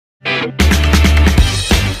Hello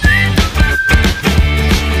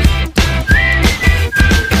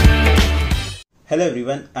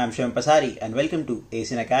everyone, I am Shivam Pasari and welcome to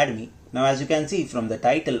ACE Academy. Now as you can see from the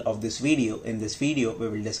title of this video, in this video we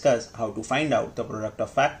will discuss how to find out the product of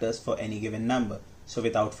factors for any given number. So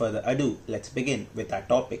without further ado, let's begin with our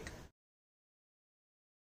topic.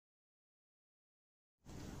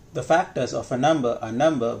 The factors of a number are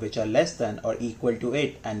numbers which are less than or equal to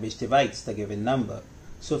it and which divides the given number.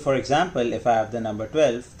 So for example, if I have the number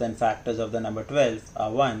 12, then factors of the number 12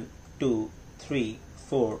 are 1, 2, 3,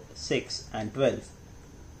 4, 6 and 12.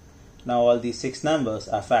 Now all these 6 numbers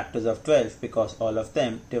are factors of 12 because all of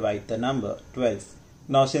them divide the number 12.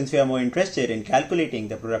 Now since we are more interested in calculating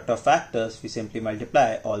the product of factors, we simply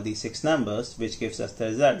multiply all these 6 numbers, which gives us the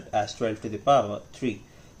result as 12 to the power 3.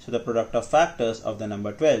 So the product of factors of the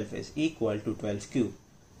number 12 is equal to 12 cubed.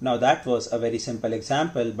 Now that was a very simple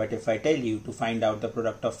example, but if I tell you to find out the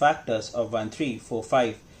product of factors of 1, 3, 4,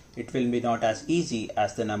 5, it will be not as easy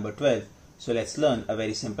as the number 12. So let's learn a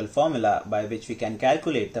very simple formula by which we can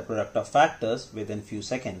calculate the product of factors within few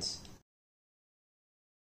seconds.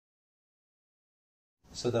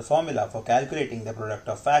 So the formula for calculating the product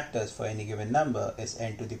of factors for any given number is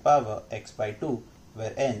n to the power x by 2,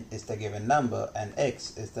 where n is the given number and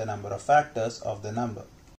x is the number of factors of the number.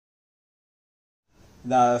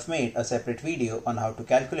 Now I have made a separate video on how to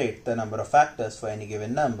calculate the number of factors for any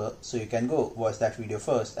given number, so you can go watch that video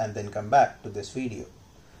first and then come back to this video.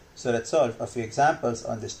 So let's solve a few examples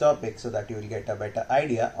on this topic so that you will get a better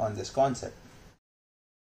idea on this concept.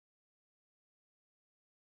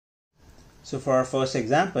 So for our first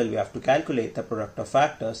example, we have to calculate the product of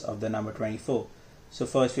factors of the number 24. So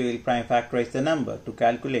first we will prime factorize the number to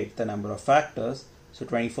calculate the number of factors. So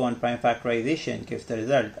 24 on prime factorization gives the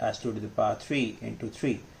result as 2 to the power 3 into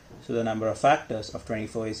 3. So the number of factors of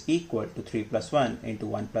 24 is equal to 3 plus 1 into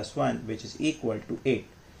 1 plus 1, which is equal to 8.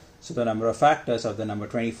 So the number of factors of the number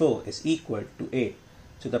 24 is equal to 8.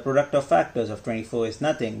 So the product of factors of 24 is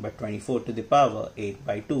nothing but 24 to the power 8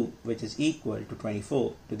 by 2, which is equal to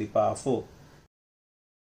 24 to the power 4.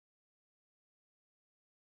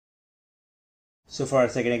 So for our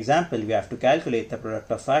second example, we have to calculate the product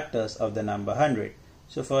of factors of the number 100.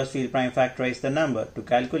 So first we will prime factorize the number to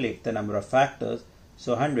calculate the number of factors.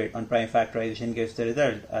 So 100 on prime factorization gives the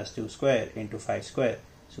result as 2 square into 5 square.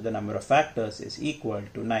 So the number of factors is equal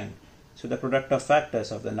to 9. So the product of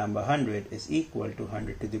factors of the number 100 is equal to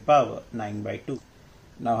 100 to the power 9 by 2.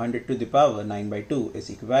 Now 100 to the power 9 by 2 is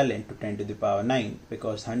equivalent to 10 to the power 9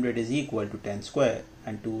 because 100 is equal to 10 square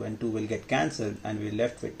and 2 will get cancelled and we are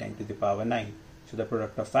left with 10 to the power 9. So the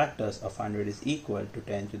product of factors of 100 is equal to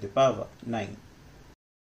 10 to the power 9.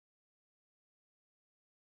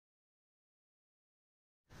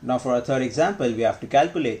 Now for our third example, we have to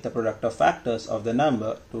calculate the product of factors of the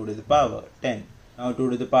number 2 to the power 10. Now 2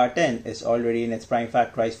 to the power 10 is already in its prime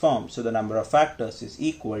factorized form, so the number of factors is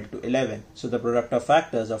equal to 11. So the product of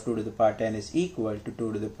factors of 2 to the power 10 is equal to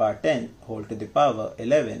 2 to the power 10 whole to the power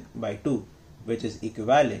 11 by 2, which is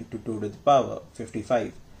equivalent to 2 to the power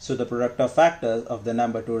 55. So the product of factors of the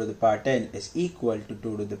number 2 to the power 10 is equal to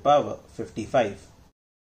 2 to the power 55.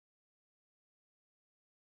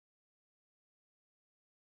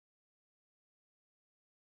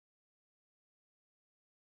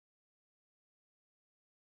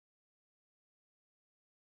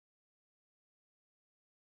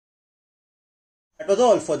 That was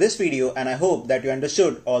all for this video, and I hope that you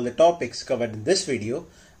understood all the topics covered in this video.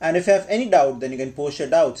 And if you have any doubt, then you can post your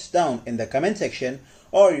doubts down in the comment section,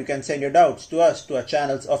 or you can send your doubts to us to our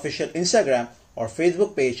channel's official Instagram or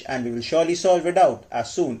Facebook page, and we will surely solve your doubt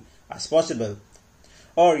as soon as possible.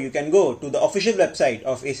 Or you can go to the official website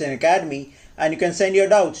of ACE Academy and you can send your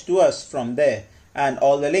doubts to us from there, and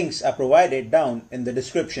all the links are provided down in the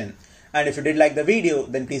description. And if you did like the video,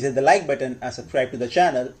 then please hit the like button and subscribe to the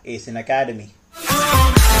channel ACE Academy.